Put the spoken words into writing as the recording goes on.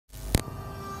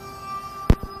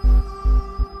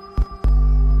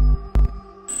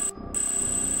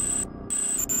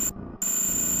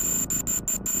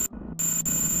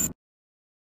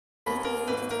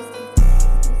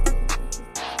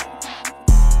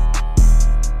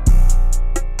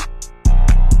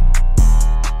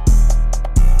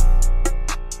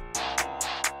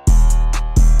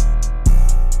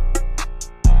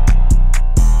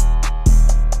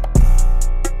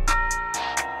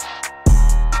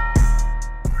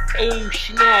Oh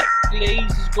snap,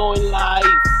 Blaze is going live.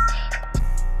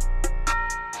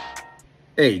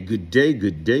 Hey, good day,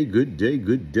 good day, good day,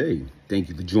 good day. Thank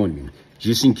you for joining me.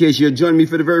 Just in case you're joining me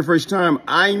for the very first time,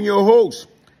 I'm your host,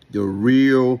 the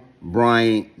real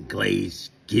Bryant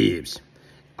Glaze Gibbs.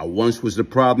 I once was the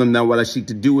problem. Now what I seek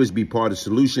to do is be part of the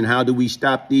solution. How do we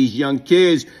stop these young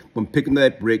kids from picking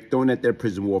that brick, throwing at their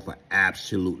prison wall for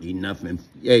absolutely nothing?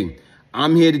 Hey,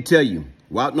 I'm here to tell you,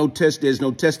 without no test, there's no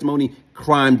testimony.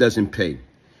 Crime doesn't pay.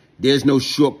 There's no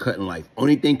shortcut in life.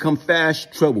 Only thing come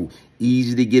fast, trouble.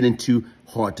 Easy to get into,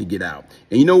 hard to get out.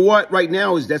 And you know what? Right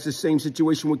now, that's the same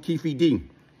situation with Keefe D.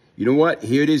 You know what?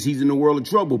 Here it is. He's in the world of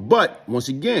trouble. But once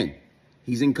again,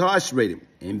 he's incarcerated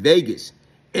in Vegas.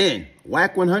 And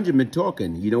WACK 100 been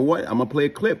talking. You know what? I'm going to play a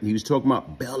clip. He was talking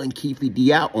about bailing Keefe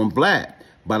D out on Vlad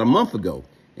about a month ago.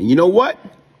 And you know what?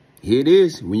 Here it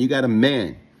is. When you got a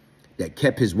man that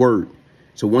kept his word.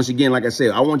 So once again, like I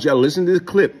said, I want y'all to listen to this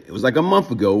clip. It was like a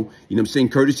month ago, you know what I'm saying,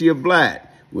 courtesy of Vlad,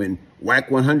 when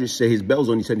WACK 100 said his bail's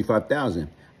only $75,000.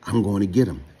 I'm going to get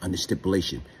him under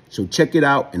stipulation. So check it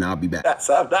out, and I'll be back. That's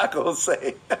what I'm not going to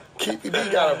say. Keefe D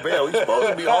got a bail. He's supposed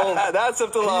to be home. That's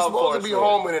up to law He's supposed to be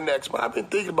home in the next month. I've been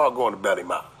thinking about going to bail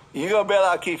him out. You going to bail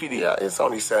out Keefe D? Yeah, it's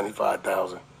only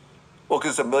 $75,000. Well,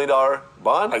 because it's $1 million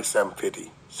bond? Like $750.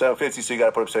 $750, so you got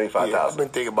to put up $75,000. Yeah, I've been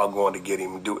thinking about going to get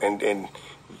him and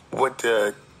with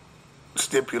the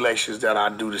stipulations that I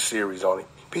do the series on him.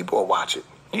 People will watch it.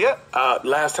 Yeah.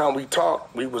 Last time we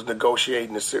talked, we was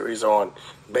negotiating the series on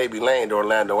Baby Lane, the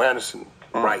Orlando Anderson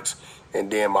rights.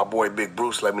 And then my boy Big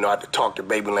Bruce let me know I had to talk to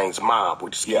Baby Lane's mom,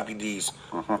 which is Keefe D's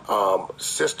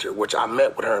sister, which I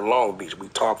met with her in Long Beach. We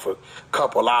talked for a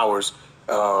couple hours.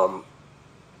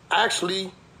 Actually,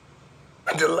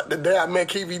 the day I met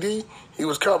Keefe D, he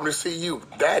was coming to see you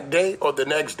that day or the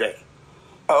next day.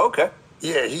 Oh, okay.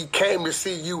 Yeah, he came to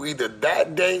see you either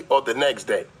that day or the next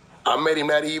day. I met him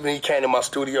that evening. He came to my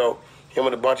studio, him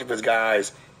and a bunch of his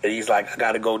guys, and he's like, I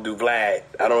got to go do Vlad.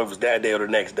 I don't know if it was that day or the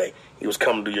next day. He was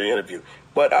coming to do your interview.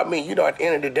 But, I mean, you know, at the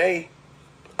end of the day,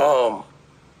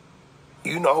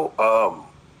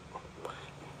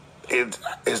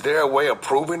 is there a way of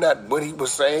proving that what he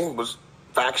was saying was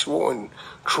factual and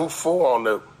truthful on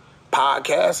the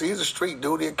podcast? He's a street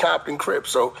dude at Compton Crip,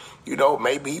 so, you know,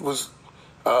 maybe he was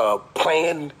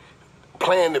playing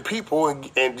the people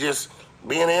and just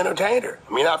being an entertainer.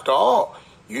 I mean, after all,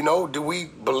 you know, do we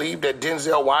believe that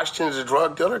Denzel Washington is a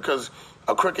drug dealer because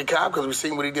a crooked cop because we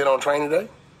seen what he did on Training Day?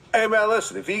 Hey, man,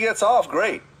 listen, if he gets off,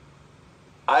 great.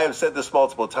 I have said this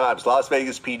multiple times. Las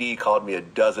Vegas PD called me a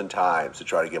dozen times to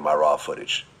try to get my raw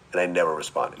footage, and I never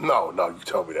responded. No, you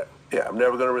told me that. Yeah, I'm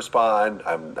never going to respond.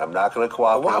 I'm not going to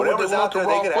cooperate. Why would Whatever's they want out the there,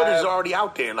 raw they can footage have. already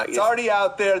out there? Like It's already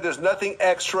out there. There's nothing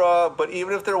extra. But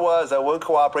even if there was, I wouldn't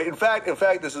cooperate. In fact,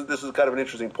 this is kind of an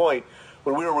interesting point.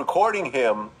 When we were recording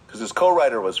him, because his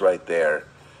co-writer was right there,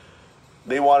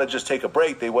 they wanted to just take a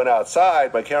break. They went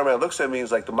outside. My cameraman looks at me.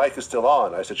 He's like, "The mic is still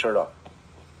on." I said, "Turn it off.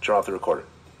 Turn off the recorder."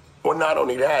 Well, not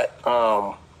only that,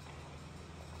 a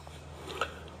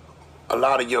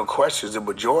lot of your questions, the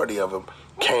majority of them,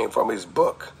 came from his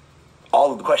book.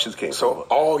 All of the questions came. So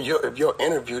if your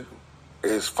interview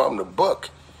is from the book,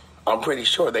 I'm pretty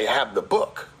sure they have the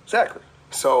book. Exactly.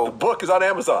 So the book is on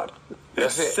Amazon.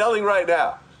 That's it's it. selling right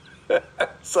now.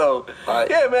 So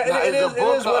yeah, man, it is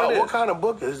what it is. What kind of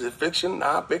book is it? Fiction,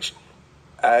 non-fiction?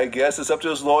 I guess it's up to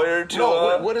his lawyer to.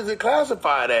 No, what is it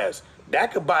classified as?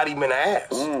 That could bite him in the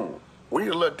ass. We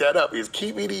need to look that up. Is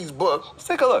Keefe D's book? Let's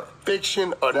take a look.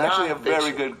 Fiction or it's actually non-fiction? a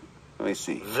very good. Let me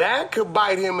see. That could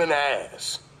bite him in the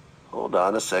ass. Hold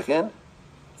on a second.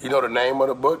 You know the name of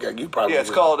the book? You probably it's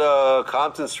called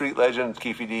Compton Street Legend,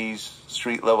 Keefe D's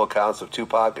Street Level Accounts of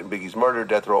Tupac and Biggie's Murder,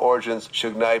 Death Row Origins,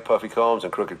 Suge Knight, Puffy Combs,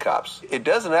 and Crooked Cops. It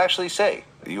doesn't actually say.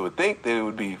 You would think that it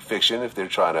would be fiction if they're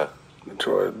trying to.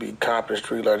 To be Compton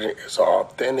Street Legend is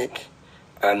authentic,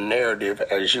 a narrative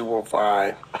as you will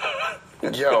find.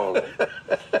 Yo,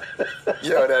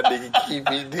 that nigga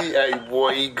Keefe D, hey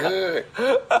boy, he good.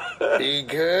 He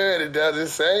good. It doesn't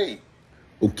say.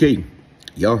 Okay,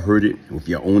 y'all heard it with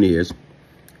your own ears.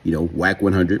 You know, WACK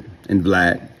 100 and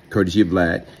Vlad, courtesy of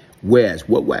Vlad. Whereas,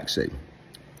 what WACK say?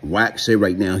 WACK say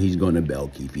right now he's going to bail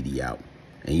Keefe D out.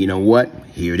 And you know what?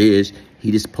 Here it is. He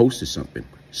just posted something.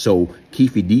 So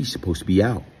Keefe D's supposed to be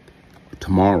out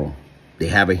tomorrow. They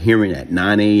have a hearing at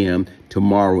 9 a.m.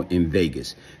 tomorrow in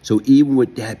Vegas. So even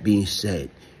with that being said,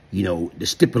 you know, the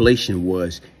stipulation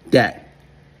was that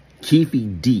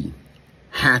Keefe D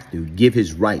have to give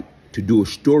his right to do a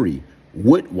story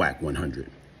with WACK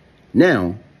 100.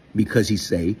 Now, because he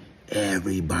say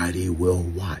everybody will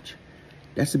watch.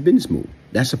 That's a business move.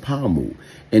 That's a power move.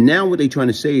 And now what they trying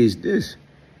to say is this.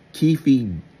 Keefe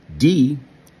D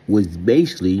was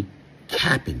basically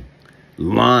capping,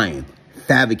 lying,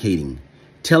 fabricating,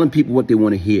 telling people what they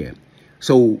want to hear.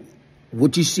 So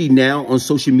what you see now on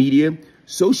social media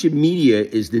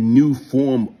is the new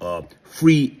form of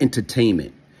free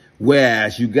entertainment.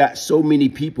 Whereas you got so many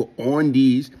people on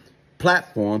these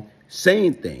platforms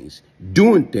saying things,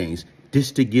 doing things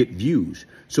just to get views.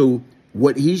 So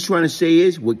what he's trying to say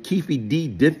is, what Keefe D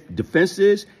defense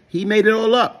is, he made it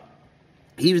all up.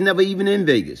 He was never even in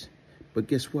Vegas. But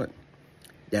guess what?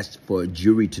 That's for a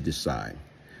jury to decide.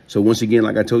 So once again,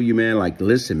 like I told you, man, like,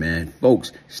 listen, man,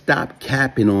 folks, stop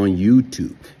capping on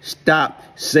YouTube. Stop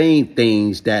saying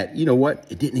things that, you know what,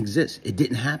 it didn't exist. It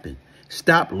didn't happen.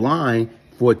 Stop lying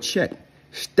for a check.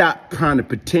 Stop trying to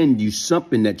pretend you're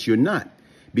something that you're not.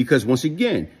 Because once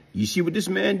again, you see what this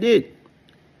man did.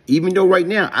 Even though right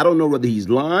now, I don't know whether he's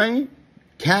lying,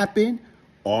 capping,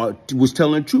 or was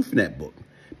telling the truth in that book.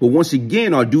 But once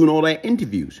again, are doing all that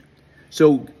interviews.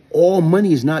 So all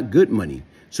money is not good money.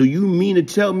 So you mean to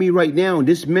tell me right now,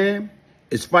 this man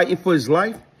is fighting for his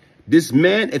life? This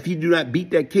man, if he do not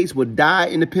beat that case, will die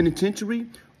in the penitentiary?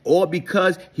 All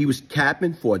because he was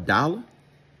capping for $1?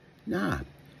 Nah.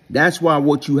 That's why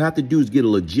what you have to do is get a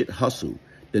legit hustle.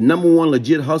 The number one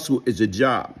legit hustle is a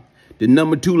job. The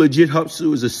number two legit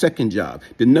hustle is a second job.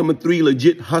 The number three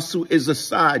legit hustle is a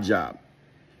side job.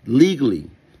 Legally.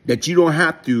 That you don't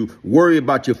have to worry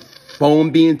about your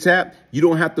phone being tapped. You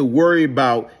don't have to worry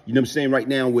about, you know what I'm saying, right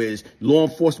now, where it's law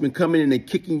enforcement coming in and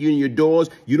kicking you in your doors.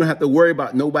 You don't have to worry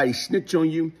about nobody snitch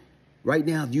on you. Right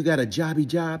now, if you got a jobby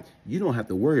job, you don't have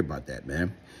to worry about that,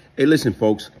 man. Hey, listen,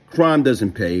 folks, crime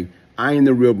doesn't pay. I am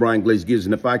the real Bryant Glaze Gibbs,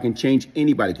 and if I can change,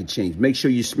 anybody can change. Make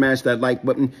sure you smash that like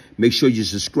button. Make sure you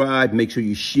subscribe. Make sure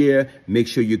you share. Make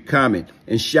sure you comment.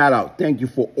 And shout out, thank you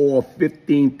for all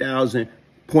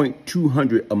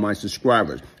 15,200 of my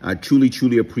subscribers. I truly,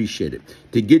 truly appreciate it.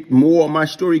 To get more of my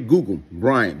story, Google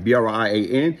Bryant,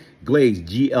 B-R-I-A-N, Glaze,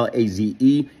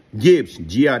 G-L-A-Z-E, Gibbs,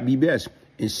 G-I-B-B-S,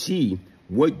 and see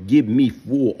what give me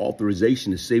full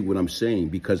authorization to say what I'm saying,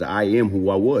 because I am who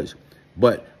I was.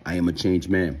 But I am a changed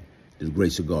man. The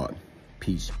grace of God.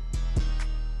 Peace.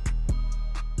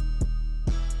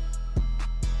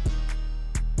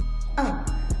 Oh,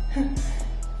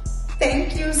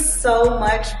 thank you so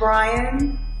much,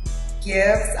 Brian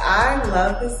Gibbs. I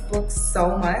love this book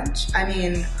so much. I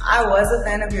mean, I was a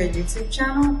fan of your YouTube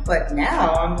channel, but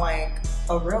now I'm like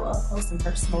a real up close and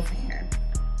personal fan.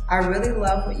 I really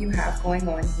love what you have going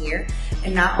on here.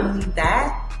 And not only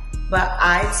that, but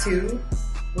I too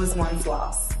was once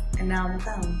lost and now I'm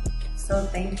found. So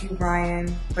thank you, Brian,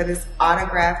 for this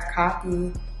autographed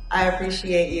copy. I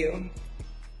appreciate you.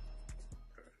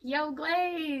 Yo,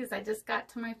 Glaze! I just got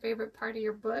to my favorite part of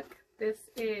your book. This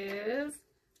is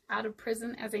Out of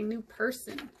Prison as a New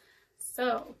Person.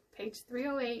 So, page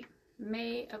 308,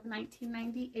 May of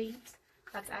 1998.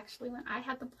 That's actually when I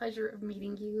had the pleasure of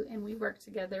meeting you, and we worked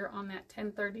together on that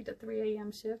 10:30 to 3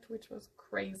 a.m. shift, which was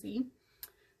crazy.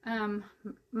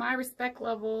 My respect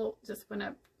level just went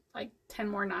up like 10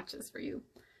 more notches for you.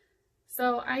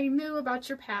 So I knew about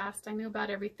your past. I knew about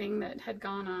everything that had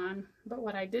gone on. But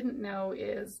what I didn't know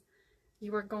is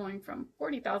you were going from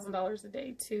 $40,000 a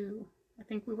day to, I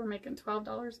think we were making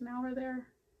 $12 an hour there,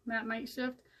 that night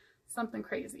shift, something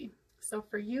crazy. So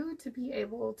for you to be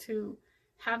able to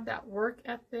have that work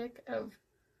ethic of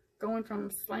going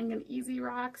from slinging easy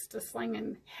rocks to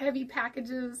slinging heavy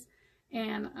packages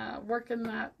and working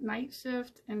that night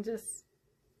shift and just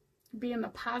being the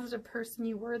positive person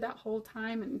you were that whole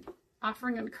time and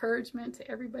offering encouragement to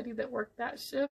everybody that worked that shift.